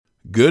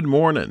Good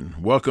morning.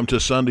 Welcome to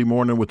Sunday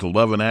Morning with the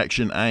Love in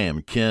Action. I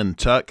am Ken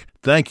Tuck.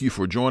 Thank you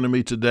for joining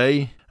me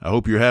today. I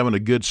hope you're having a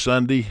good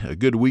Sunday, a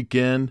good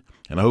weekend,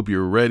 and I hope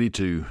you're ready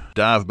to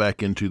dive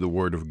back into the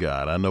Word of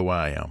God. I know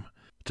I am.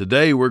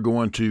 Today we're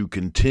going to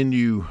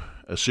continue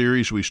a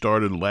series we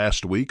started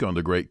last week on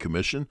the Great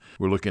Commission.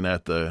 We're looking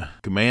at the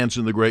commands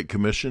in the Great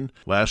Commission.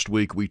 Last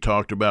week we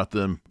talked about the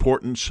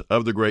importance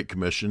of the Great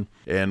Commission,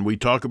 and we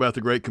talk about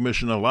the Great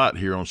Commission a lot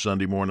here on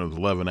Sunday Morning with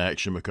Love in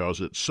Action because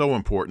it's so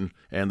important,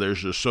 and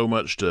there's just so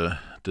much to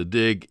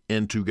dig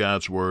into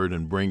God's Word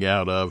and bring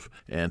out of,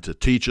 and to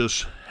teach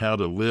us how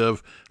to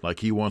live like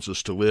He wants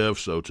us to live.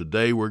 So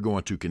today we're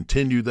going to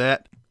continue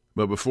that.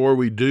 But before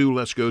we do,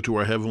 let's go to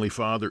our Heavenly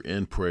Father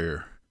in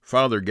prayer.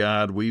 Father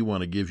God, we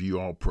want to give you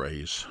all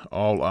praise,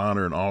 all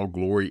honor, and all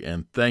glory,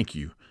 and thank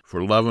you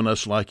for loving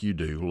us like you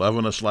do,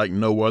 loving us like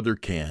no other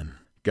can.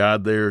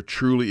 God, there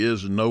truly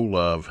is no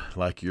love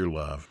like your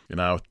love,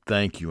 and I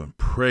thank you and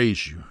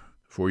praise you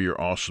for your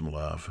awesome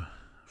love.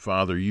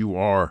 Father, you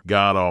are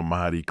God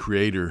Almighty,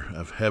 creator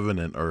of heaven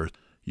and earth.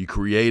 You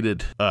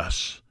created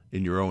us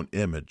in your own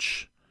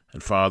image,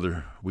 and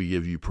Father, we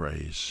give you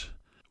praise.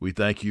 We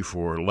thank you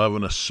for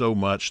loving us so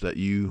much that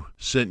you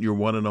sent your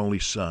one and only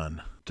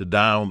Son to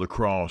die on the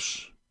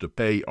cross to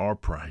pay our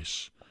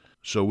price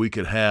so we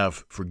could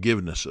have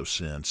forgiveness of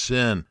sin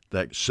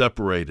that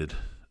separated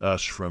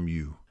us from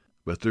you.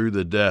 But through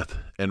the death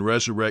and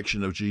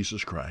resurrection of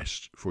Jesus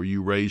Christ, for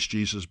you raised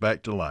Jesus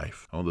back to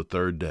life on the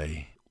third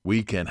day,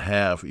 we can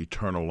have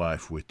eternal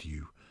life with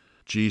you.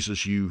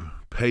 Jesus, you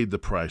paid the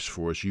price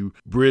for us. You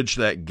bridged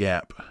that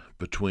gap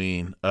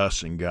between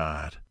us and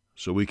God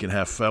so we can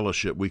have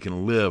fellowship. We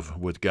can live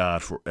with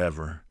God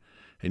forever.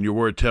 And your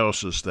word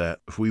tells us that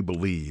if we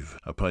believe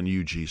upon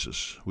you,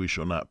 Jesus, we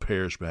shall not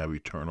perish but have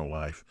eternal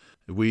life.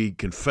 If we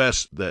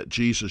confess that,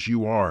 Jesus,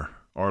 you are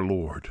our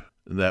Lord,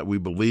 and that we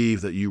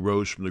believe that you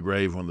rose from the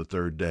grave on the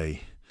third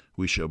day,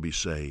 we shall be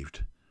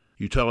saved.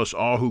 You tell us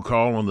all who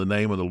call on the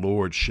name of the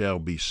Lord shall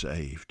be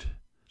saved.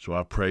 So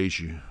I praise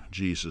you,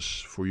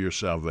 Jesus, for your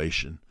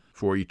salvation,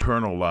 for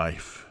eternal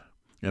life,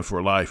 and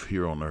for life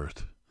here on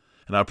earth.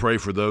 And I pray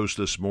for those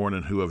this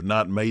morning who have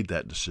not made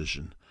that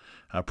decision.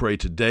 I pray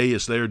today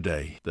is their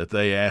day that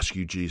they ask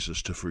you,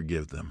 Jesus, to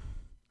forgive them,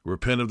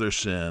 repent of their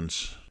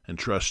sins, and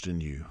trust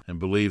in you, and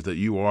believe that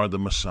you are the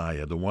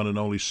Messiah, the one and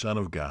only Son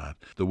of God,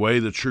 the way,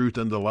 the truth,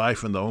 and the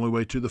life, and the only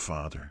way to the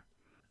Father.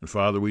 And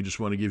Father, we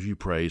just want to give you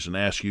praise and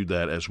ask you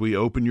that as we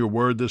open your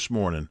word this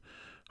morning,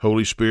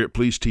 Holy Spirit,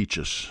 please teach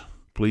us.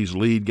 Please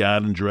lead,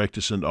 guide, and direct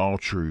us into all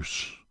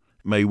truths.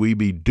 May we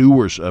be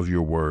doers of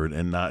your word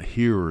and not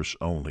hearers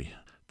only.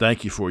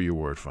 Thank you for your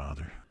word,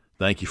 Father.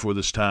 Thank you for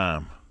this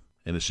time.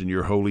 And it's in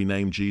your holy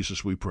name,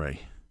 Jesus, we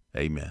pray.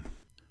 Amen.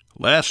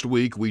 Last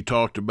week, we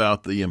talked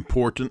about the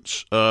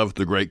importance of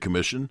the Great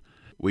Commission.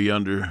 We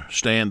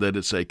understand that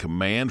it's a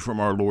command from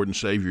our Lord and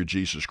Savior,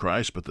 Jesus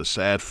Christ, but the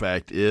sad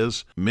fact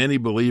is many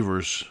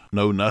believers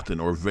know nothing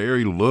or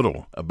very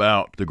little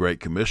about the Great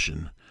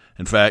Commission.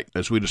 In fact,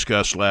 as we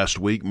discussed last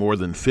week, more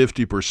than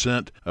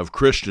 50% of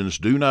Christians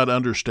do not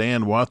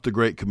understand what the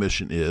Great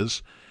Commission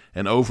is,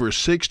 and over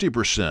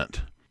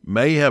 60%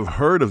 may have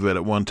heard of it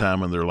at one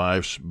time in their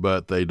lives,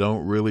 but they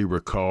don't really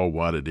recall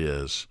what it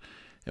is.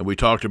 And we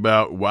talked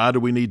about why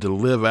do we need to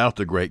live out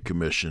the Great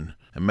Commission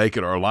and make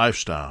it our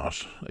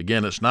lifestyles.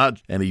 Again, it's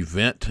not an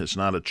event. It's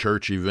not a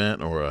church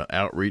event or an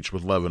outreach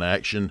with Love in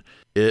Action.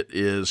 It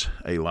is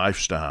a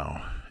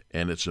lifestyle.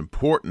 And it's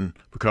important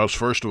because,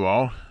 first of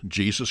all,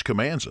 Jesus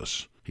commands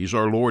us. He's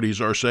our Lord.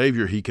 He's our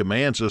Savior. He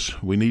commands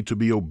us. We need to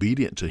be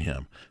obedient to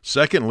Him.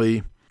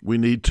 Secondly, we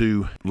need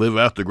to live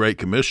out the Great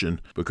Commission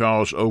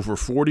because over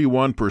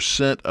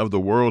 41% of the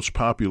world's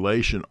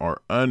population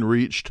are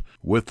unreached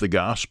with the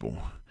gospel.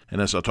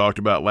 And as I talked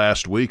about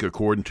last week,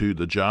 according to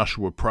the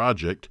Joshua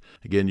Project,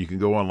 again, you can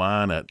go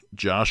online at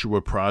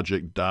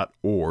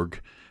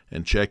joshuaproject.org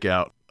and check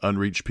out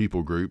unreached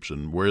people groups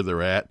and where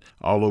they're at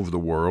all over the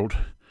world.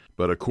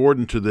 But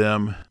according to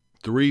them,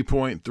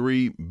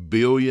 3.3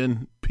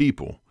 billion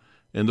people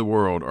in the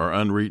world are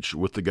unreached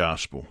with the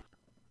gospel.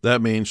 That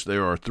means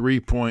there are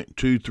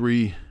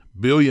 3.23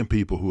 billion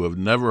people who have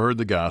never heard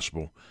the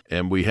gospel,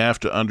 and we have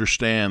to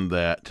understand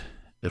that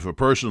if a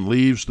person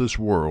leaves this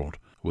world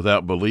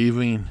without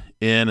believing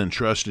in and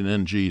trusting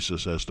in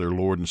Jesus as their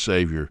Lord and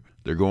Savior,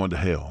 they're going to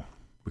hell,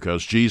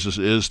 because Jesus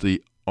is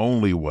the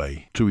only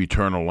way to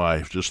eternal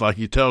life. Just like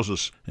He tells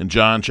us in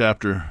John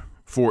chapter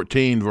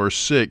 14, verse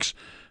 6,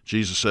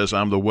 Jesus says,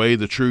 I'm the way,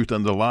 the truth,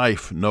 and the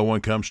life. No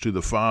one comes to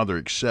the Father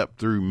except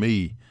through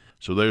me.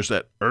 So there's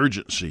that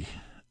urgency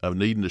of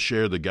needing to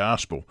share the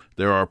gospel.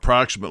 There are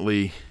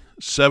approximately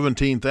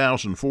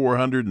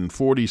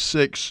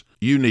 17,446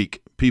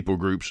 unique people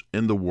groups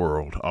in the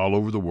world, all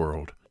over the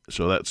world.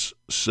 So that's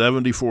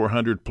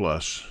 7,400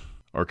 plus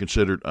are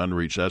considered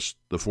unreached. That's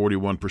the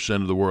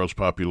 41% of the world's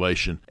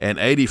population. And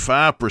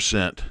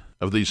 85%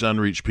 of these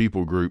unreached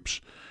people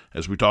groups,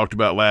 as we talked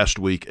about last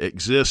week,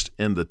 exist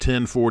in the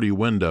 1040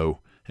 window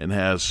and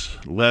has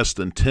less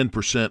than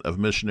 10% of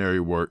missionary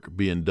work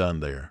being done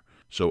there.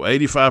 So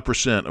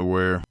 85% are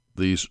where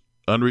these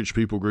unreached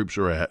people groups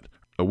are at.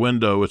 A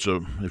window,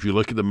 if you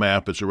look at the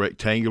map, it's a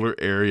rectangular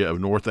area of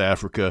North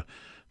Africa,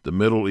 the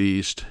Middle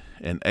East,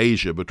 and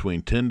Asia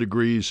between 10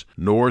 degrees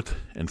north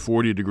and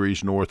 40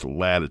 degrees north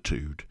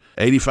latitude.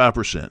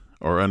 85%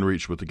 are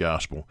unreached with the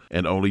gospel,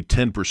 and only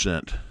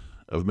 10%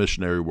 of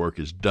missionary work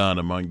is done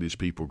among these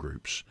people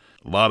groups.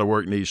 A lot of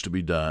work needs to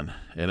be done.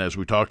 And as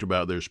we talked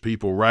about, there's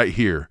people right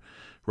here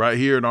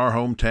in our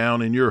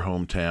hometown, in your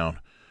hometown,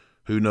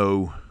 who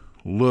know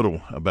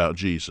little about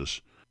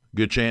Jesus.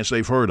 Good chance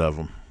they've heard of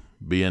him,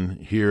 being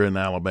here in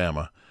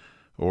Alabama,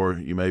 or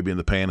you may be in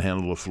the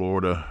panhandle of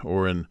Florida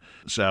or in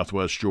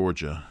southwest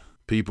Georgia.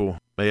 People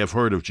may have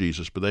heard of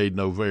Jesus, but they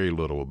know very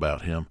little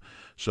about him.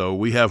 So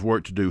we have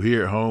work to do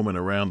here at home and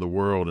around the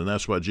world, and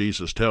that's why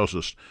Jesus tells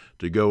us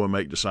to go and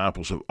make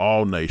disciples of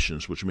all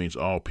nations, which means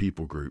all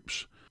people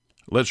groups.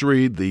 Let's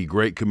read the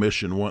Great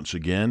Commission once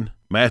again.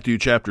 Matthew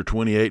chapter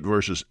 28,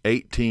 verses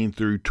 18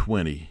 through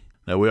 20.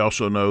 Now, we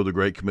also know the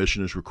Great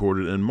Commission is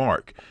recorded in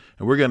Mark,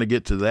 and we're going to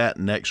get to that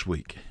next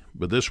week.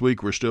 But this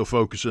week, we're still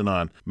focusing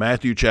on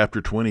Matthew chapter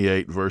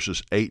 28,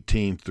 verses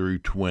 18 through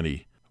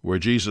 20, where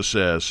Jesus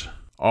says,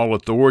 "All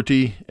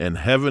authority in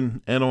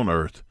heaven and on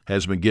earth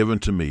has been given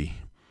to me.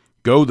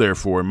 Go,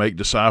 therefore, and make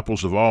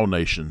disciples of all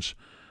nations,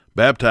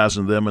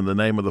 baptizing them in the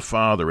name of the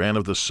Father, and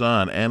of the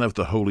Son, and of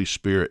the Holy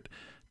Spirit,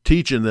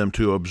 teaching them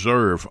to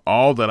observe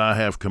all that I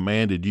have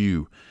commanded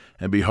you.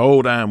 And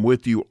behold, I am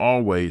with you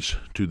always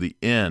to the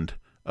end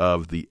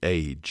of the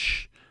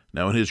age."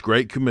 Now, in his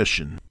Great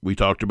Commission, we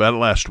talked about it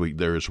last week,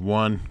 there is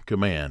one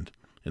command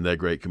in that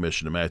Great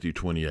Commission in Matthew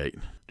 28.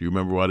 Do you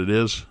remember what it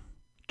is?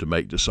 To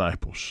make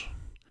disciples.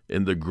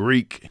 In the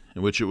Greek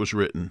in which it was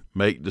written,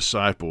 make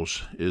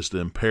disciples is the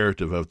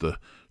imperative of the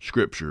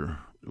Scripture,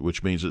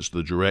 which means it's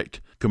the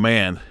direct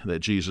command that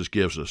Jesus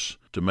gives us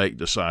to make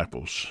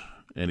disciples.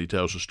 And he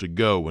tells us to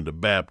go and to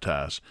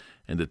baptize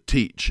and to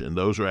teach, and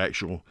those are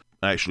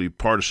actually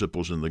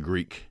participles in the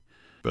Greek.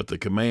 But the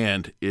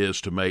command is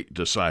to make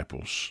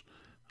disciples.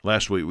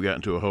 Last week we got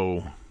into a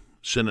whole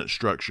sentence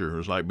structure. It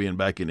was like being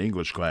back in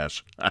English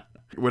class.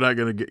 We're not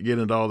going to get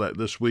into all that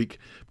this week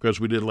because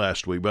we did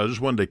last week, but I just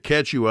wanted to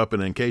catch you up,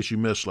 and in case you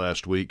missed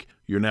last week,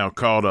 you're now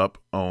caught up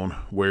on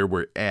where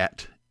we're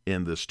at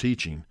in this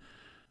teaching.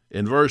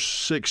 In verse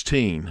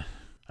 16,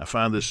 I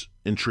find this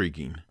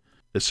intriguing.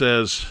 It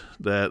says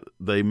that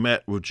they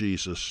met with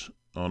Jesus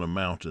on a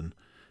mountain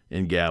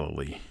in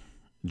Galilee.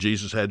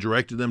 Jesus had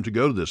directed them to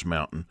go to this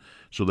mountain,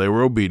 so they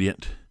were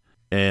obedient,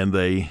 and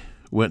they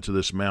went to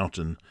this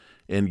mountain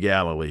in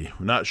Galilee.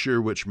 We're not sure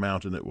which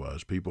mountain it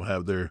was. People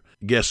have their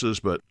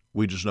guesses, but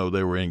we just know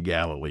they were in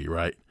Galilee,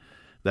 right?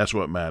 That's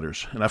what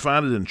matters. And I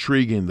find it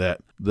intriguing that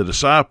the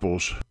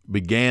disciples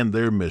began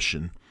their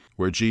mission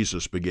where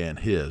Jesus began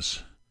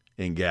his,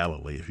 in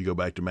Galilee. If you go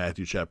back to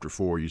Matthew chapter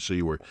 4, you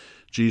see where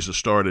Jesus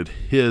started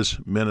his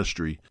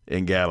ministry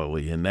in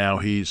Galilee, and now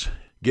he's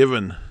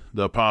given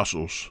the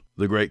apostles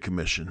the Great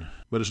Commission.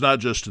 But it's not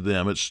just to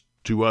them, it's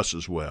to us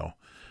as well.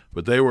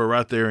 But they were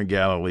right there in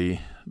Galilee.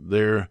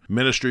 Their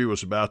ministry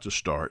was about to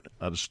start.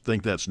 I just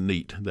think that's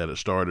neat that it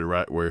started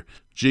right where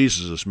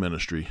Jesus'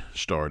 ministry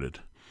started.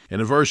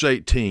 And in verse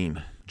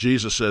 18,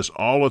 Jesus says,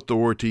 "All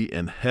authority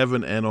in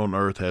heaven and on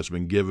earth has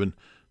been given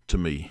to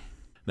me."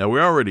 Now, we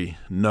already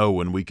know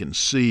and we can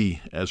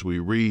see as we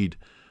read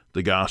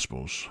the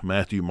Gospels,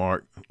 Matthew,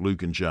 Mark,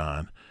 Luke, and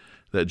John,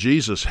 that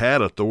Jesus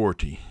had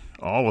authority,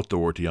 all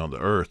authority on the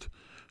earth,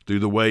 through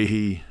the way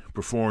he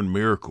performed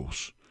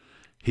miracles,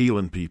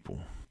 healing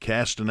people,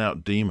 casting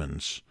out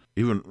demons,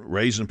 even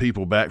raising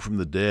people back from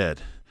the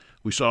dead.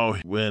 We saw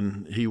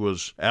when he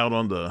was out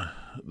on the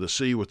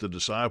sea with the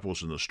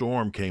disciples and the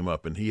storm came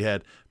up, and he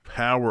had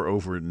power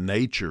over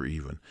nature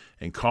even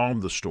and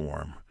calmed the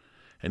storm.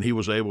 And he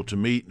was able to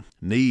meet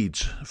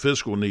needs,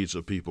 physical needs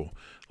of people,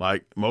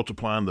 like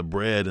multiplying the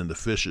bread and the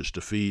fishes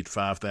to feed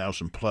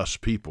 5,000 plus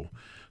people.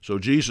 So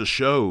Jesus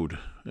showed,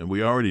 and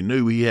we already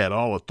knew he had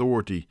all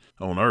authority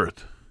on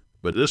earth.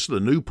 But this is the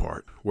new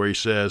part where he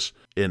says,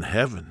 in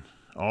heaven,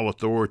 all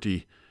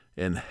authority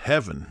in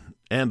heaven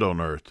and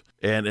on earth.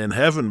 And in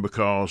heaven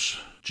because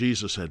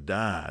Jesus had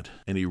died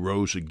and he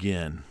rose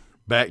again,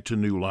 back to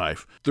new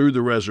life through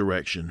the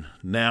resurrection.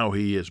 Now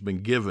he has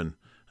been given,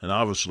 and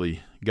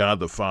obviously God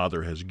the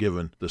Father has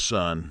given the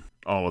Son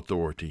all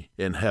authority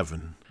in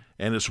heaven.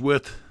 And it's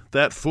with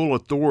that full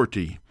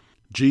authority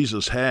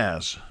Jesus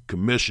has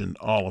commissioned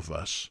all of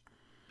us.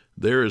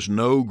 There is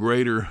no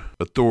greater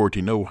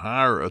authority, no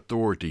higher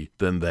authority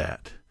than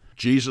that.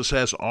 Jesus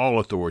has all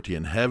authority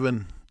in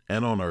heaven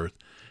and on earth,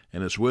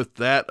 and it's with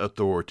that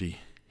authority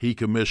he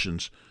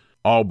commissions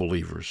all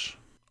believers,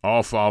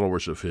 all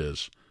followers of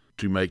his,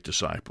 to make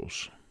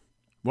disciples.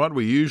 What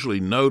we usually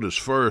notice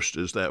first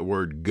is that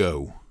word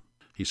go.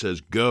 He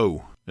says,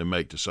 go and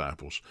make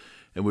disciples.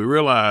 And we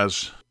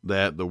realize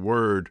that the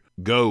word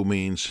go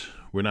means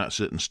we're not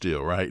sitting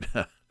still, right?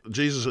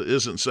 Jesus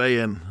isn't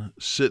saying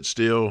sit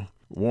still,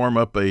 warm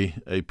up a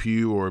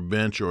pew or a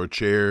bench or a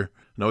chair.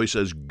 No, he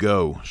says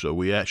go. So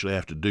we actually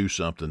have to do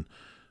something.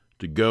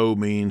 To go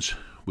means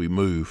we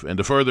move. And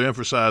to further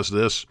emphasize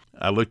this,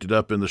 I looked it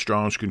up in the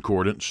Strong's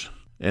Concordance,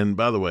 And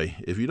by the way,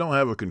 if you don't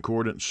have a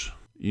concordance,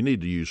 you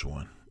need to use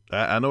one.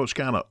 I know it's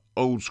kind of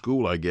old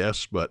school, I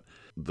guess, but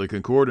the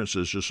concordance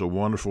is just a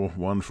wonderful,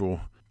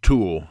 wonderful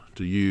tool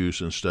to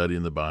use in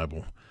studying the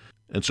Bible.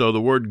 And so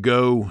the word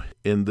go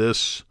in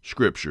this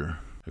scripture,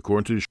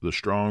 according to the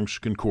Strong's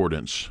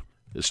Concordance,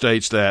 it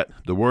states that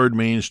the word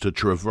means to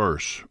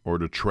traverse or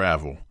to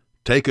travel,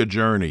 take a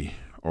journey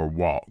or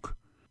walk.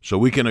 So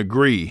we can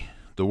agree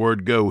the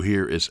word go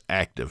here is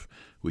active.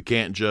 We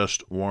can't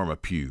just warm a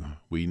pew.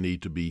 We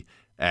need to be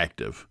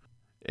active.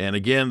 And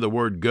again, the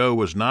word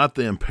go is not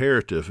the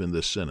imperative in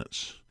this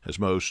sentence, as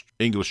most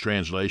English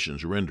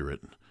translations render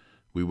it.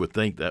 We would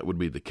think that would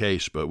be the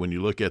case, but when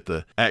you look at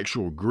the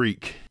actual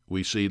Greek,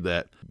 we see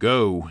that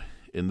go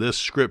in this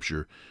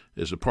scripture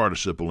is a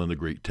participle in the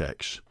Greek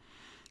text.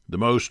 The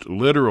most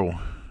literal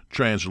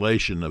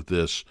translation of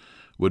this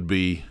would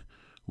be,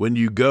 when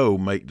you go,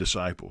 make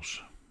disciples.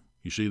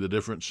 You see the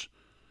difference?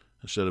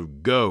 Instead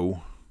of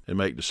go and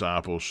make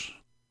disciples,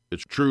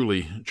 it's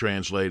truly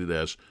translated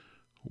as,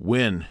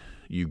 when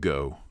you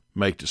go,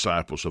 make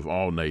disciples of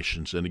all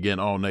nations. And again,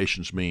 all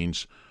nations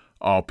means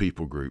all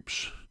people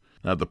groups.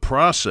 Now, the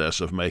process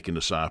of making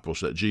disciples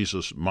that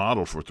Jesus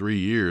modeled for 3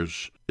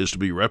 years is to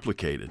be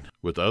replicated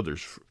with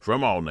others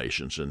from all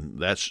nations. And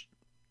that's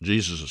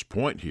Jesus'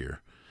 point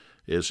here,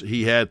 is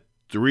he had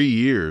 3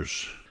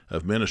 years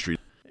of ministry,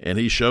 and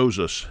he shows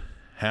us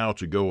how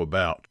to go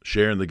about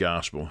sharing the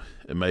gospel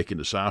and making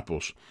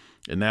disciples.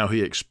 And now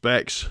he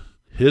expects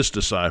his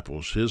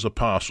disciples, his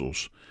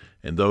apostles,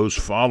 and those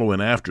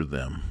following after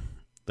them,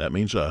 that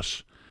means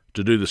us,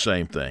 to do the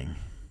same thing.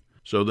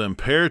 So the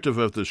imperative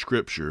of the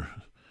scripture,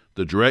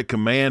 the direct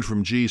command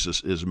from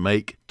Jesus, is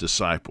make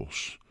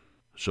disciples.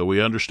 So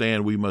we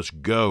understand we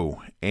must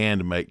go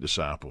and make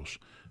disciples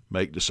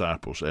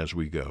as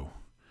we go.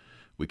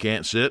 We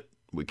can't sit.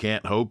 We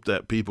can't hope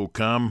that people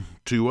come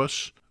to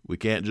us. We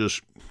can't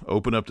just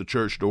open up the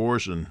church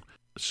doors and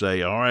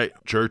say, all right,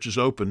 church is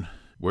open.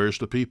 Where's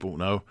the people?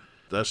 No,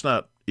 that's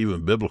not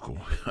even biblical.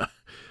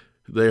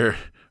 There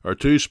are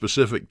 2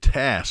 specific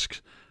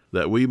tasks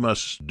that we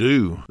must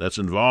do that's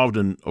involved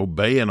in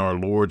obeying our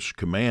Lord's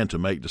command to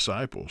make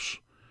disciples.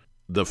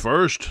 The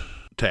first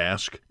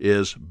task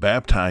is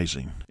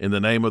baptizing in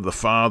the name of the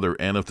Father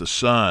and of the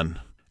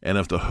Son and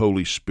of the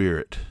Holy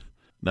Spirit.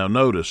 Now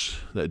notice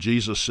that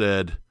Jesus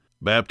said,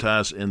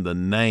 baptize in the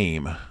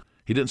name.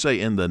 He didn't say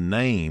in the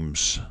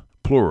names,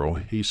 plural.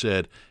 He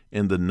said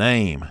in the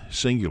name,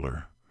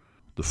 singular,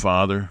 the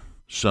Father,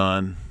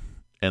 Son,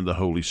 and the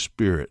Holy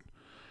Spirit.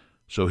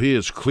 So he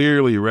is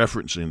clearly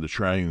referencing the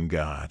triune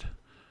God,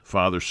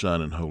 Father,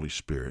 Son, and Holy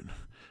Spirit.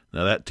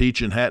 Now that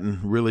teaching hadn't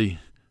really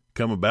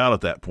come about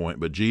at that point,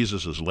 but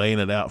Jesus is laying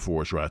it out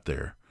for us right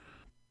there.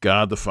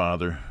 God the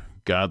Father,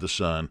 God the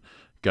Son,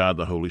 God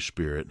the Holy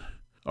Spirit,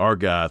 our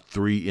God,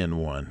 3 in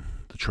 1,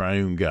 the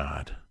triune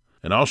God.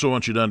 And I also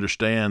want you to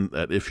understand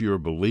that if you're a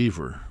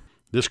believer,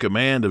 this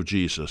command of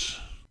Jesus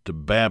to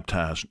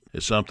baptize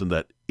is something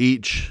that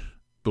each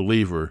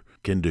believer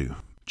can do.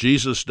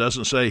 Jesus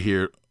doesn't say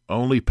here,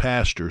 only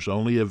pastors,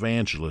 only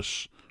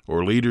evangelists,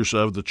 or leaders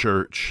of the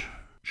church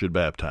should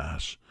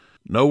baptize.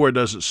 Nowhere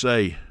does it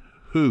say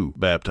who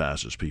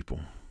baptizes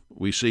people.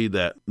 We see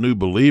that new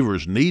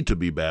believers need to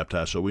be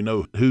baptized, so we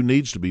know who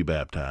needs to be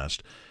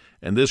baptized.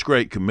 And this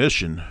Great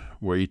Commission,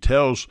 where he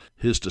tells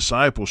his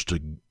disciples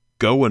to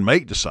go and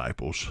make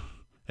disciples.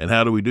 And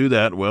how do we do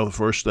that? Well, the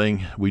first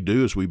thing we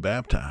do is we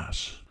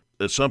baptize.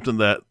 It's something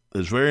that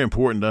is very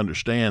important to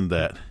understand,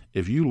 that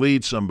if you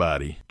lead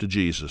somebody to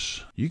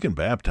Jesus, you can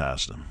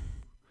baptize them.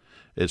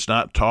 It's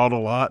not taught a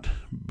lot,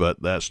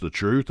 but that's the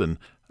truth. And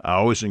I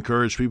always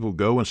encourage people,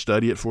 go and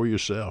study it for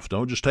yourself.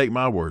 Don't just take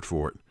my word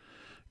for it.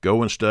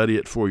 Go and study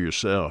it for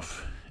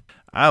yourself.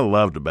 I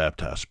love to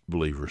baptize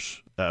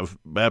believers. I've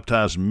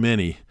baptized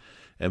many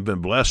and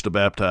been blessed to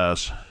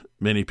baptize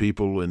many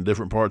people in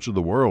different parts of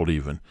the world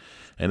even.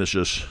 And it's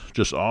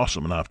just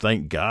awesome. And I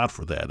thank God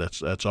for that.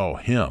 That's all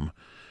him.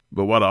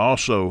 But what I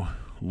also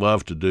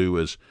love to do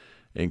is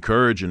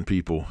encouraging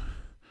people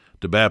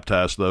to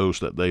baptize those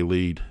that they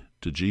lead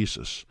to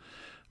Jesus,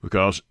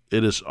 because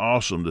it is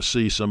awesome to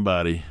see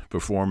somebody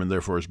performing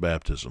their first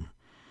baptism.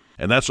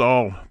 And that's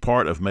all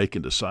part of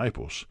making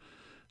disciples.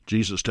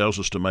 Jesus tells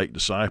us to make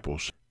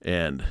disciples,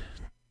 and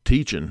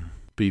teaching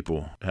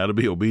people how to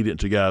be obedient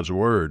to God's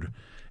word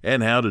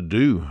and how to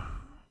do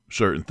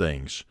certain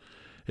things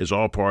is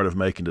all part of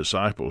making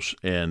disciples.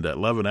 And at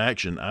Love in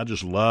Action, I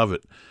just love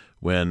it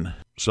when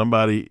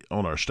somebody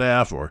on our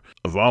staff or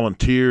a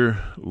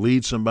volunteer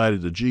leads somebody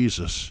to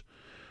Jesus,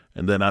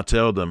 and then I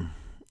tell them,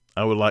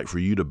 I would like for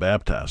you to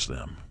baptize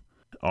them.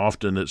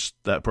 Often it's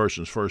that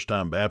person's first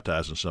time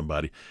baptizing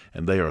somebody,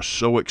 and they are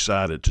so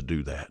excited to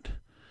do that.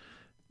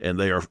 And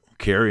they are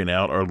carrying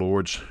out our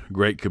Lord's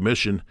Great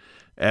Commission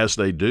as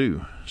they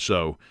do.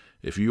 So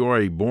if you are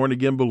a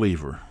born-again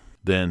believer,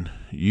 then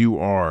you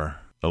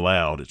are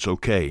allowed, it's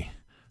okay,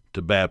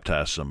 to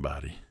baptize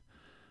somebody.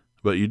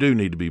 But you do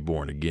need to be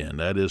born again.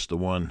 That is the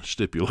one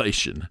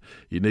stipulation.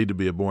 You need to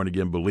be a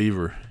born-again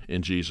believer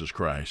in Jesus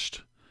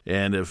Christ.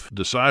 And if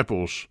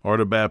disciples are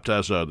to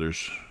baptize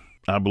others,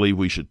 I believe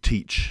we should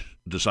teach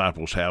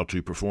disciples how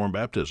to perform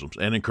baptisms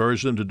and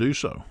encourage them to do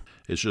so.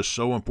 It's just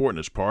so important.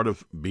 It's part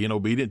of being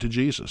obedient to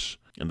Jesus.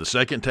 And the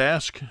second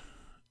task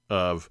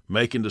of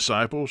making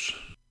disciples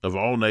of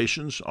all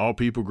nations, all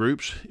people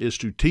groups, is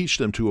to teach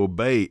them to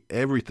obey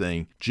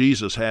everything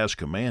Jesus has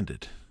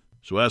commanded.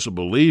 So as a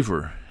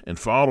believer and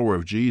follower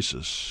of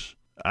Jesus,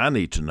 I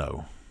need to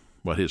know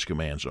what his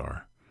commands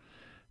are.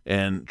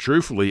 And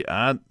truthfully,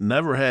 I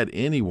never had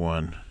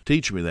anyone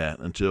teach me that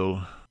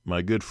until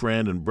my good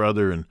friend and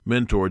brother and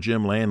mentor,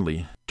 Jim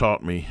Landley,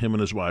 taught me. Him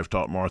and his wife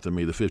taught Martha and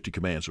me the 50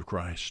 commands of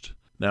Christ.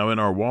 Now, in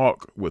our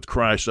walk with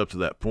Christ up to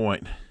that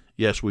point,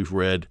 yes, we've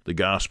read the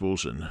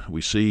Gospels and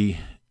we see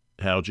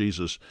how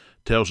Jesus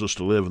tells us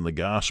to live in the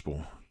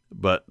Gospel.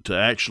 But to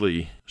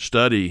actually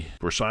study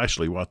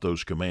precisely what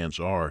those commands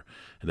are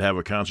and to have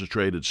a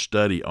concentrated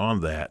study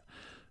on that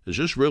is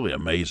just really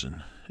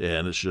amazing.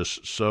 And it's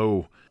just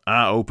so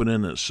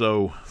eye-opening, it's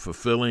so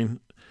fulfilling,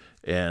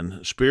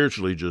 and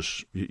spiritually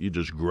you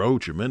just grow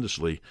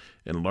tremendously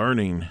in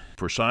learning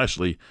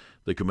precisely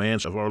the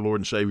commands of our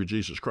Lord and Savior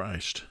Jesus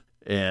Christ.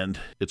 And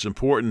it's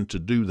important to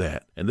do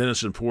that. And then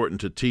it's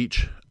important to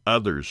teach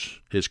others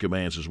his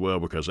commands as well,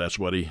 because that's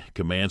what he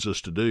commands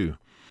us to do.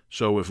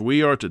 So if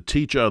we are to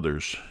teach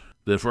others,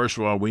 then first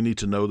of all, we need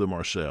to know them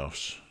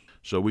ourselves.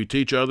 So we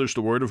teach others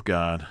the Word of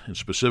God, and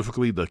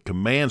specifically the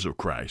commands of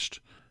Christ.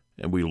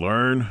 And we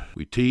learn,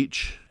 we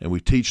teach, and we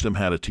teach them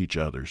how to teach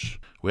others.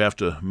 We have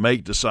to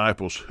make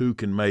disciples who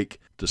can make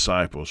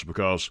disciples,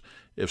 because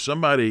if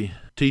somebody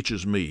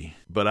teaches me,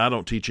 but I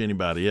don't teach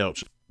anybody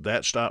else,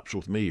 that stops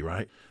with me,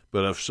 right?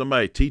 But if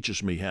somebody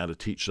teaches me how to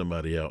teach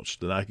somebody else,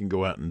 then I can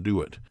go out and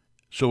do it.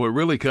 So it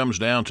really comes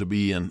down to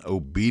being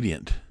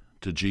obedient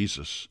to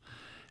Jesus.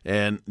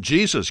 And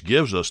Jesus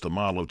gives us the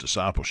model of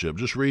discipleship.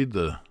 Just read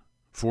the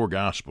 4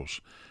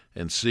 Gospels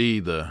and see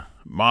the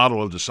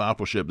model of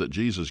discipleship that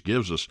Jesus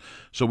gives us.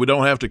 So we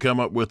don't have to come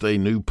up with a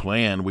new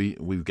plan.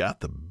 We've got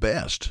the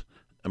best.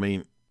 I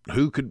mean,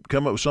 who could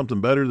come up with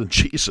something better than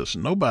Jesus?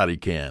 Nobody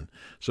can.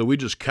 So we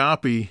just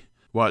copy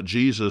what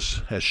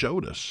Jesus has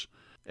showed us,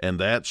 and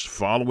that's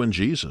following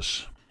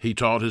Jesus. He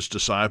taught his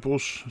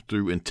disciples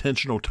through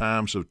intentional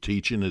times of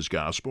teaching his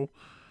gospel.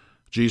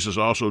 Jesus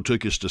also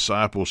took his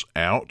disciples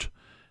out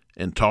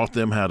and taught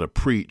them how to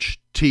preach,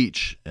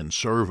 teach, and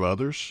serve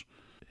others.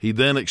 He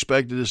then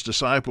expected his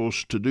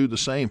disciples to do the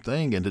same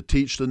thing and to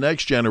teach the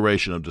next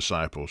generation of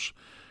disciples.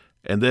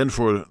 And then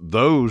for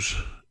those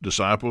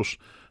disciples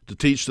to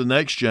teach the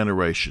next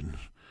generation,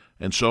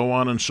 and so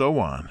on and so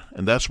on.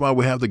 And that's why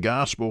we have the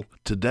gospel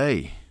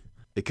today.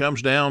 It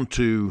comes down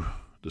to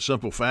the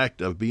simple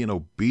fact of being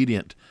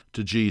obedient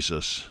to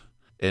Jesus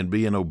and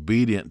being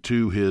obedient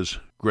to his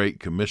Great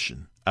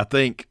Commission. I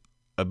think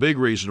a big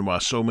reason why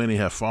so many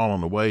have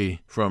fallen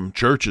away from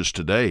churches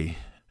today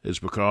is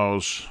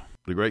because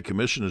the Great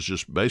Commission has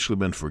just basically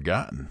been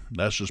forgotten.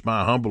 That's just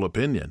my humble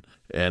opinion,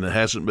 and it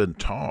hasn't been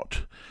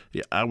taught.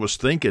 I was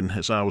thinking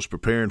as I was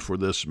preparing for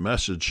this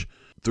message,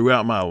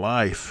 throughout my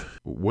life,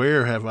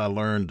 where have I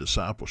learned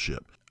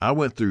discipleship? I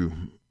went through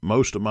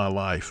most of my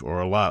life, or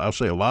a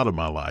lot of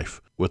my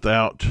life,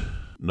 without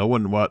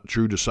knowing what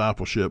true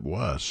discipleship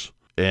was.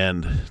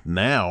 And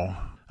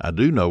now I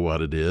do know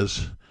what it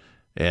is.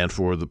 And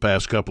for the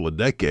past couple of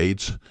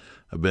decades,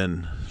 I've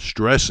been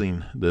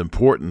stressing the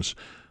importance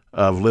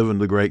of living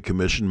the Great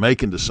Commission,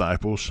 making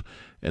disciples,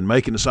 and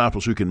making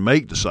disciples who can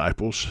make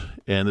disciples.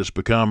 And it's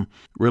become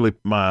really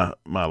my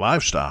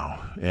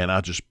lifestyle. And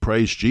I just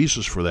praise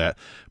Jesus for that.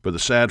 But the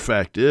sad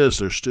fact is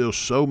there's still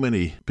so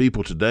many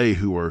people today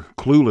who are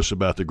clueless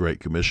about the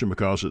Great Commission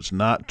because it's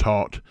not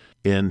taught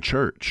in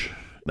church.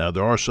 Now,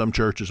 there are some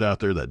churches out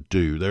there that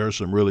do. There are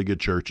some really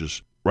good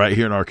churches right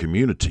here in our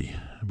community,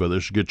 but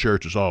there's good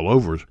churches all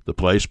over the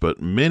place.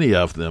 But many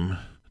of them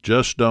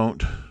just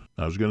don't,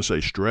 I was going to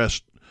say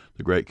stress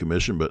the Great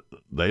Commission, but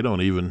they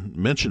don't even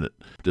mention it.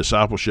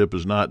 Discipleship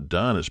is not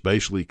done. It's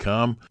basically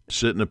come,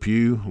 sit in a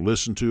pew,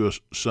 listen to a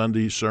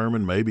Sunday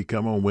sermon, maybe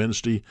come on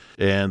Wednesday,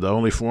 and the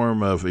only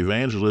form of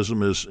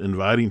evangelism is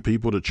inviting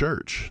people to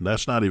church.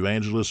 That's not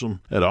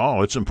evangelism at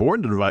all. It's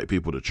important to invite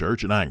people to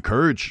church, and I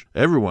encourage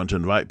everyone to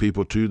invite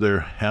people to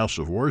their house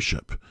of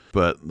worship,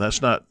 but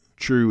that's not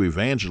true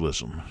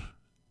evangelism.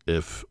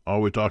 If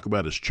all we talk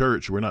about is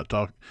church, we're not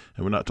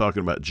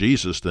talking about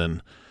Jesus,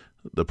 then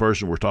the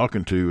person we're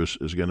talking to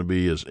is going to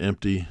be as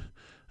empty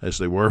as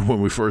they were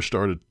when we first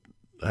started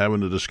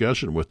having a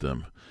discussion with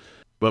them.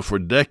 But for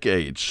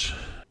decades,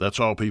 that's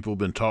all people have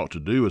been taught to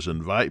do is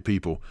invite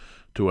people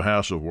to a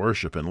house of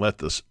worship and let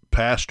the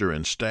pastor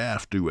and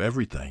staff do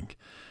everything.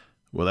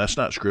 Well, that's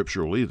not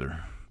scriptural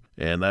either.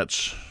 And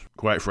that's,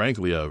 quite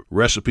frankly, a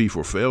recipe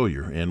for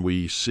failure. And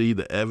we see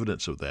the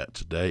evidence of that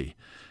today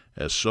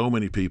as so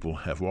many people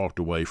have walked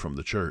away from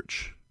the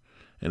church.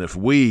 And if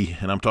we,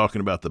 and I'm talking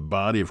about the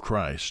body of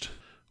Christ,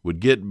 would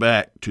get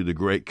back to the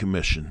Great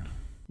Commission,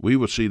 we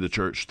would see the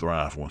church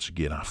thrive once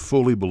again. I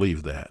fully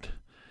believe that.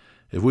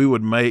 If we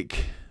would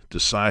make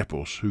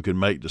disciples who can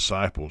make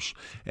disciples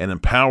and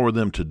empower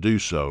them to do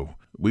so,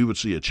 we would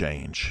see a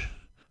change.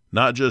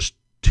 Not just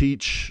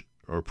teach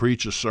or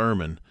preach a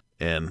sermon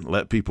and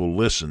let people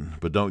listen,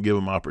 but don't give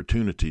them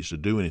opportunities to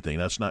do anything.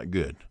 That's not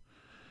good.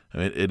 I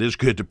mean, it is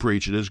good to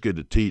preach, it is good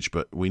to teach,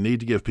 but we need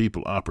to give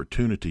people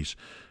opportunities.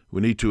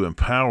 We need to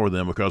empower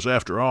them, because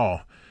after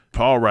all,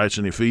 Paul writes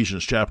in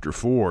Ephesians chapter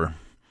 4,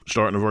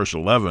 starting in verse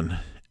 11,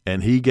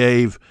 and he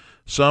gave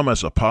some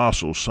as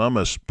apostles, some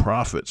as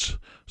prophets,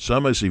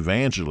 some as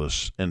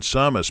evangelists, and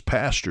some as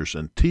pastors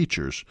and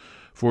teachers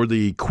for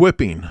the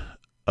equipping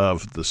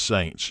of the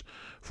saints,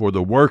 for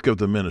the work of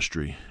the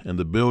ministry and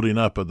the building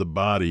up of the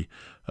body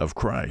of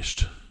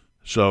Christ.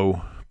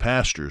 So,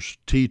 pastors,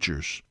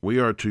 teachers, we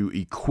are to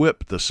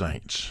equip the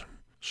saints.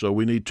 So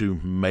we need to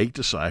make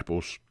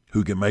disciples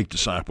who can make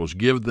disciples,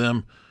 give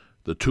them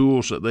the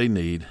tools that they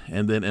need,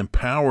 and then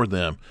empower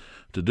them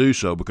to do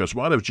so. Because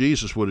what if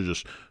Jesus would have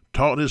just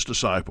taught his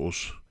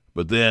disciples,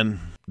 but then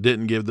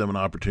didn't give them an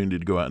opportunity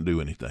to go out and do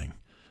anything?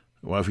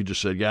 What if he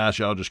just said, guys,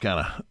 y'all just kind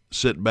of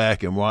sit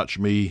back and watch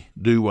me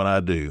do what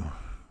I do?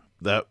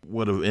 That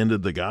would have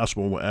ended the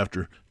gospel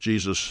after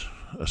Jesus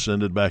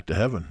ascended back to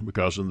heaven,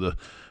 because the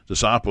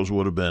disciples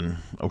would have been,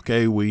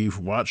 okay, we've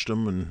watched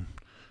him and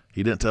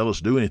he didn't tell us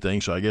to do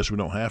anything, so I guess we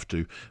don't have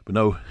to. But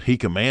no, he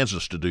commands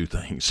us to do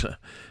things,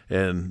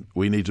 and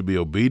we need to be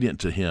obedient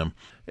to him,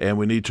 and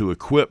we need to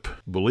equip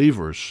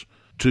believers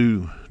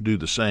to do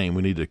the same.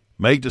 We need to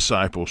make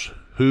disciples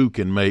who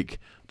can make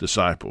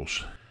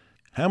disciples.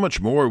 How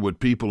much more would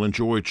people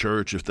enjoy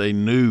church if they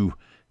knew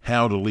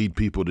how to lead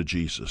people to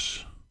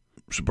Jesus?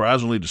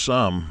 Surprisingly to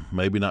some,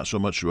 maybe not so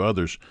much to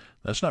others,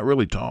 that's not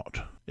really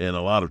taught in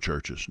a lot of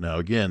churches. Now,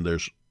 again,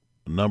 there's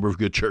a number of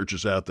good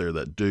churches out there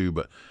that do,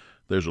 but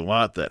there's a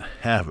lot that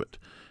haven't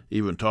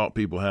even taught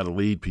people how to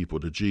lead people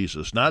to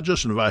Jesus. Not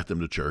just invite them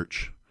to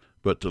church,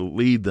 but to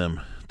lead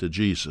them to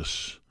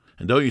Jesus.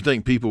 And don't you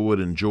think people would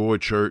enjoy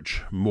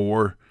church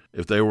more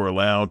if they were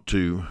allowed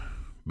to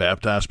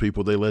baptize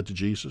people they led to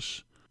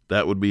Jesus?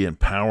 That would be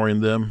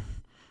empowering them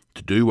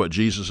to do what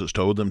Jesus has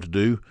told them to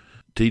do,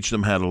 teach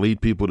them how to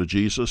lead people to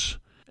Jesus,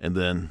 and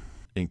then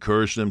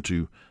encourage them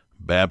to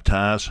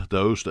baptize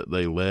those that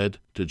they led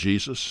to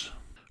Jesus.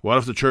 What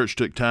if the church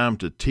took time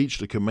to teach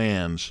the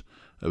commands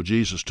of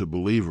Jesus to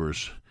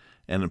believers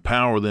and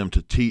empower them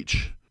to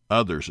teach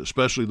others,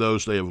 especially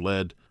those they have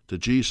led to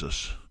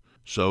Jesus,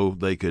 so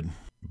they could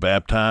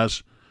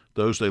baptize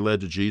those they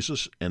led to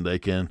Jesus and they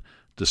can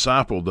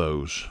disciple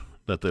those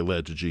that they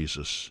led to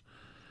Jesus?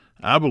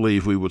 I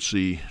believe we would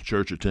see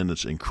church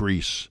attendance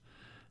increase,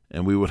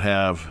 and we would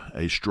have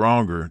a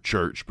stronger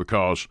church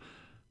because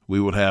we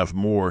would have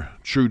more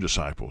true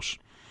disciples,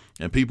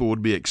 and people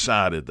would be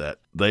excited that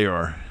they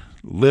are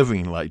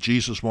living like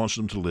Jesus wants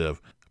them to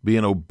live,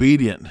 being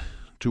obedient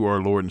to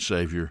our Lord and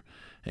Savior,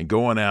 and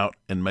going out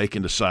and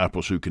making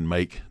disciples who can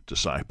make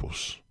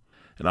disciples.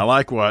 And I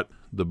like what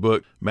the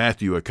book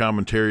Matthew, a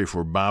commentary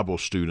for Bible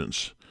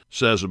students,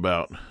 says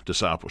about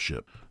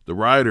discipleship. The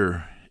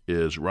writer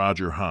is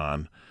Roger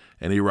Hahn,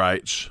 and he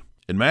writes,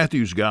 in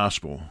Matthew's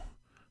gospel,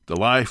 the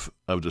life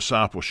of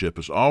discipleship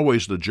is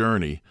always the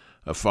journey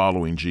of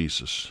following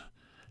Jesus.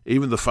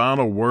 Even the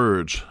final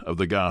words of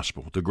the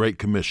gospel, the Great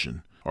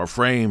Commission, are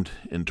framed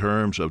in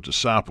terms of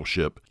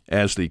discipleship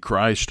as the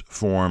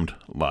Christ-formed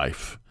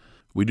life.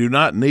 We do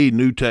not need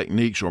new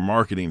techniques or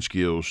marketing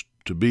skills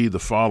to be the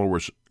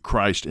followers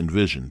Christ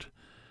envisioned.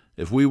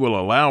 If we will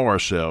allow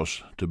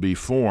ourselves to be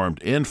formed,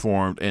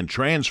 informed, and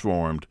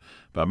transformed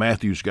by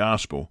Matthew's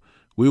gospel,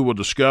 we will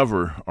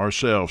discover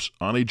ourselves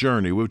on a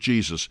journey with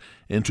Jesus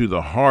into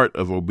the heart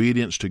of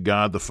obedience to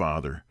God the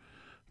Father.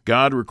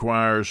 God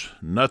requires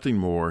nothing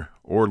more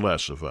or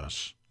less of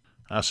us.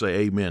 I say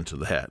amen to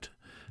that.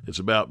 It's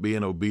about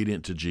being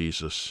obedient to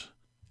Jesus.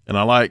 And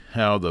I like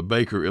how the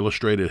Baker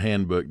Illustrated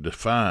Handbook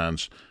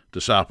defines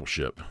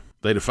discipleship.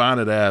 They define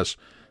it as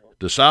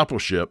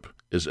discipleship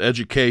is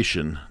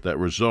education that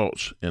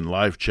results in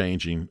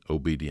life-changing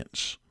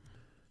obedience.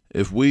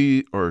 If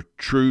we are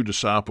true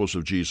disciples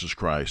of Jesus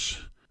Christ,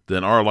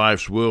 then our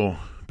lives will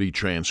be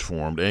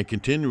transformed and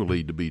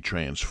continually to be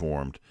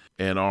transformed.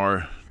 And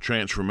our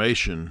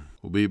transformation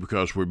will be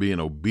because we're being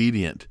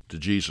obedient to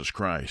Jesus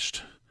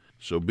Christ.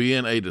 So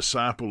being a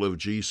disciple of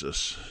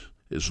Jesus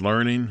is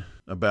learning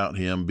about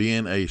him,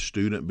 being a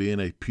student,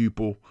 being a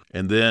pupil,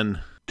 and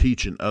then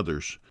teaching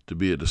others to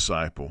be a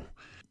disciple.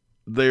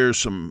 There's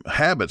some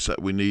habits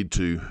that we need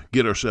to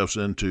get ourselves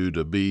into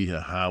to be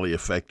a highly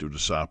effective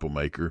disciple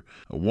maker.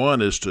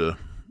 One is to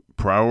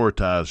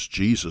prioritize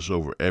Jesus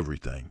over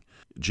everything.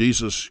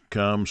 Jesus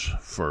comes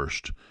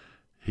first.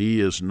 He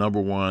is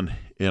number one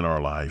in our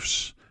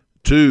lives.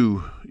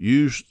 Two,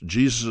 use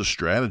Jesus'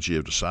 strategy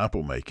of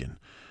disciple making.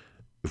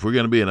 If we're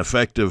going to be an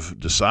effective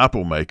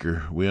disciple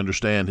maker, we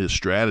understand his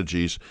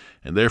strategies,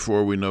 and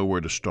therefore we know where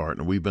to start.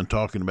 And we've been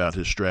talking about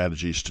his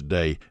strategies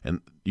today,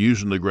 and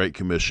using the Great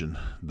Commission,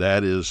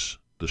 that is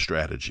the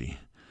strategy.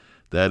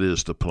 That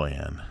is the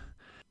plan.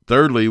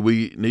 Thirdly,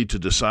 we need to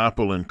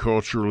disciple in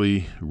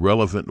culturally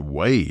relevant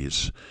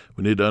ways.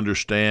 We need to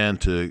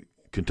understand to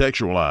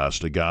contextualize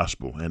the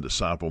gospel and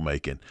disciple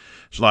making.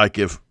 It's like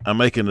if I'm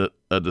making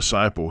a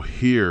disciple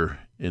here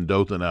in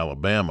Dothan,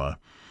 Alabama,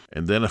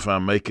 and then if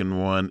I'm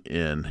making one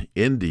in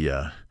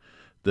India,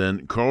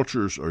 then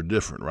cultures are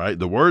different, right?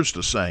 The word's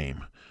the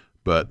same,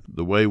 but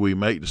the way we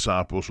make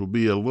disciples will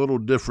be a little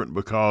different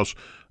because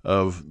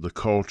of the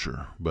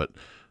culture. But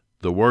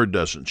the word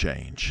doesn't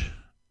change.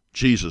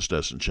 Jesus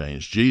doesn't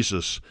change.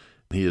 Jesus,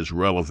 he is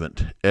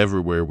relevant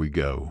everywhere we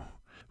go.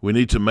 We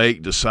need to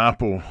make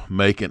disciple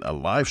making a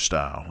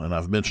lifestyle, and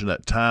I've mentioned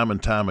that time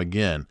and time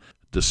again.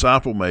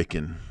 Disciple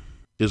making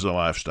is a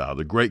lifestyle.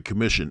 The Great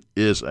Commission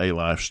is a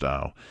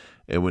lifestyle,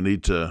 and we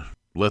need to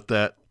let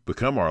that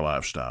become our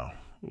lifestyle.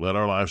 Let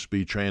our lives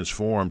be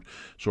transformed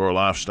so our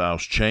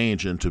lifestyles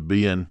change into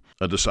being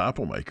a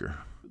disciple maker.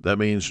 That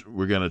means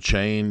we're going to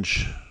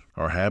change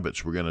our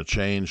habits. We're going to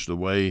change the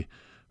way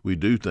we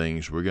do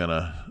things. We're going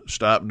to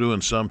stop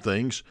doing some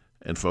things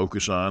and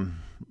focus on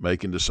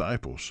making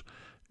disciples.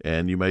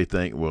 And you may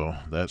think, well,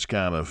 that's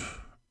kind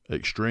of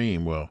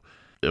extreme. Well,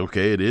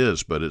 okay, it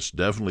is, but it's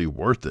definitely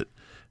worth it.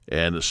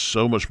 And it's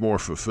so much more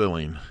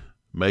fulfilling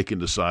making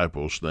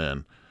disciples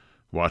than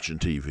watching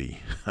TV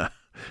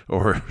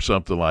or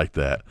something like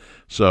that.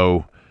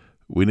 So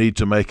we need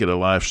to make it a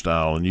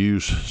lifestyle and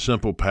use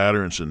simple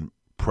patterns and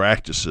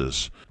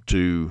practices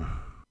to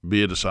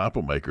be a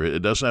disciple maker.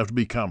 It doesn't have to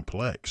be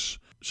complex.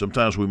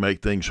 Sometimes we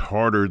make things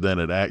harder than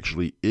it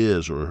actually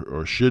is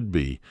or should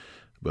be,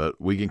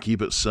 but we can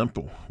keep it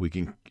simple.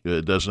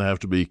 It doesn't have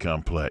to be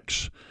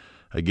complex.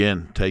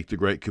 Again, take the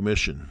Great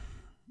Commission.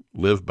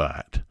 Live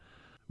by it.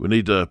 We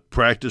need to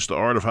practice the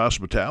art of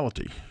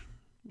hospitality.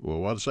 Well,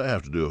 what does that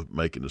have to do with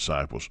making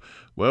disciples?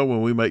 Well,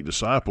 when we make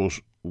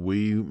disciples,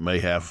 we may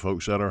have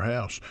folks at our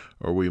house,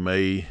 or we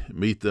may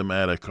meet them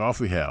at a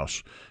coffee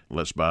house.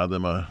 Let's buy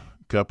them a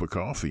cup of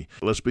coffee.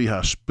 Let's be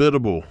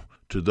hospitable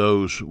to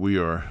those we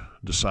are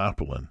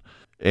discipling.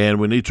 And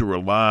we need to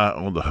rely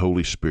on the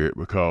Holy Spirit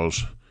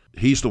because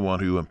he's the one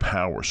who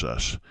empowers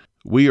us.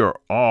 We are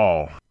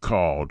all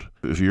called,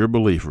 if you're a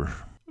believer,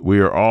 we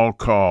are all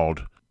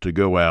called to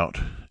go out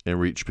and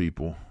reach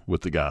people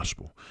with the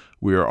gospel.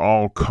 We are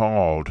all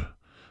called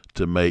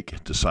to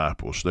make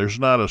disciples. There's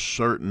not a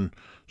certain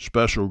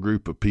special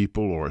group of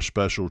people or a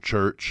special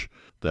church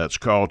that's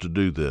called to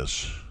do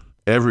this.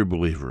 Every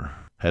believer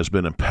has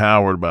been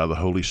empowered by the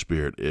Holy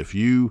Spirit. If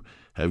you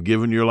have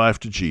given your life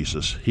to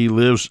Jesus, he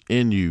lives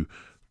in you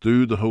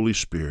through the Holy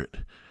Spirit.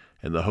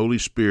 And the Holy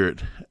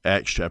Spirit,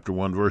 Acts chapter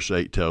 1, verse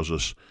 8 tells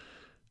us,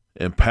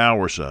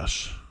 empowers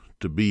us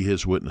to be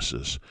his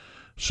witnesses.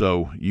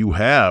 So you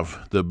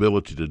have the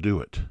ability to do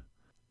it.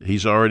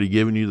 He's already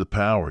given you the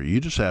power. You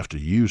just have to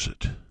use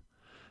it.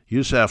 You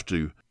just have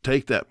to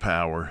take that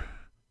power,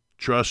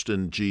 trust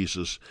in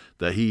Jesus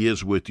that he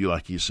is with you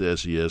like he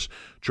says he is.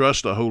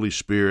 Trust the Holy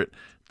Spirit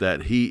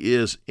that he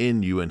is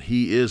in you and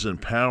he is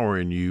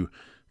empowering you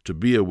to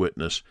be a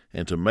witness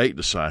and to make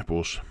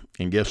disciples.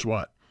 And guess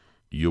what?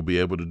 You'll be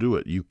able to do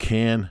it. You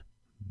can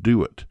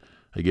do it.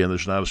 Again,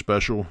 there's not a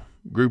special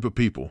group of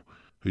people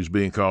who's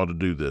being called to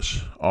do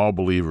this. All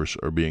believers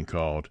are being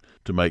called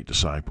to make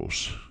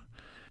disciples.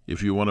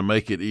 If you want to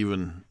make it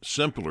even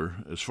simpler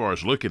as far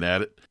as looking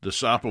at it,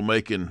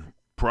 disciple-making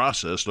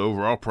process, the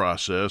overall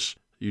process,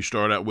 you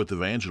start out with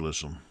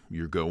evangelism.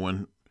 You're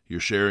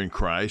sharing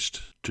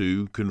Christ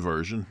to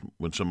conversion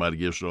when somebody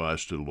gives their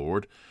lives to the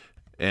Lord.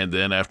 And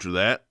then after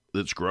that,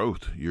 it's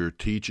growth. You're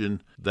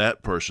teaching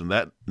that person,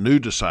 that new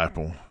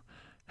disciple,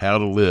 how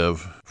to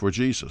live for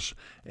Jesus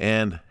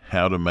and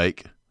how to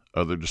make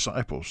other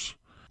disciples.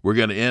 We're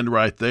going to end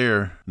right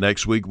there.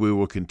 Next week we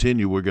will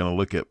continue. We're going to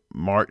look at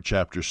Mark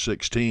chapter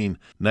 16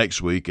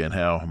 next week and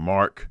how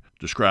Mark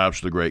describes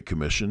the Great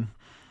Commission.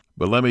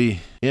 But let me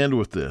end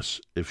with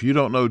this. If you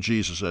don't know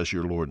Jesus as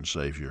your Lord and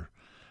Savior,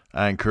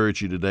 I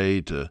encourage you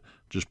today to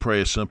just pray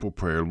a simple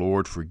prayer.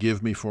 Lord,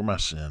 forgive me for my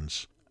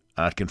sins.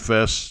 I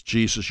confess,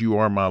 Jesus, you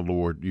are my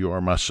Lord. You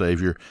are my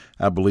Savior.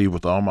 I believe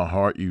with all my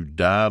heart you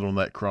died on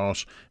that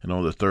cross, and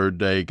on the third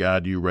day,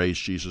 God, you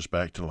raised Jesus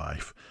back to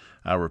life.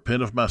 I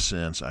repent of my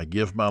sins. I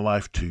give my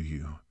life to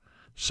you.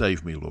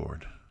 Save me,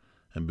 Lord,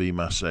 and be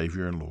my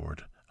Savior and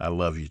Lord. I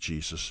love you,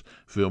 Jesus.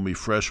 Fill me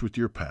fresh with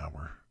your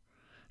power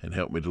and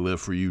help me to live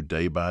for you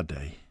day by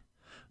day.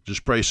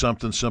 Just pray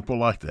something simple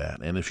like that.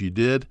 And if you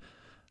did,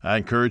 I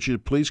encourage you to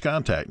please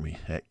contact me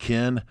at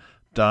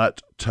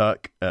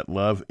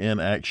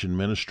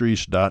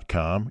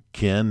ken.tuck@loveinactionministries.com,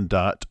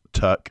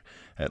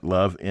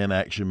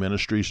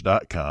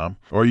 ken.tuck@loveinactionministries.com,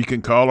 or you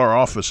can call our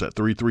office at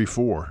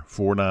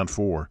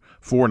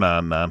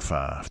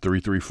 334-494-4995,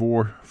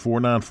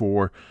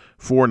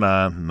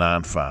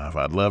 334-494-4995.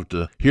 I'd love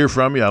to hear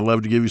from you. I'd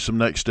love to give you some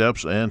next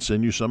steps and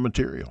send you some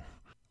material.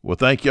 Well,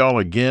 thank you all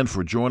again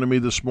for joining me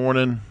this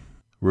morning.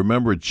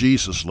 Remember,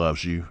 Jesus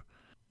loves you,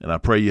 and I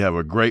pray you have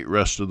a great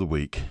rest of the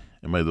week,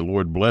 and may the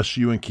Lord bless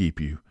you and keep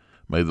you.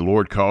 May the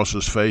Lord cause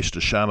his face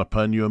to shine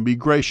upon you and be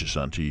gracious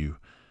unto you.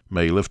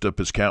 May he lift up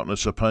his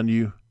countenance upon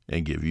you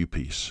and give you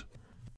peace.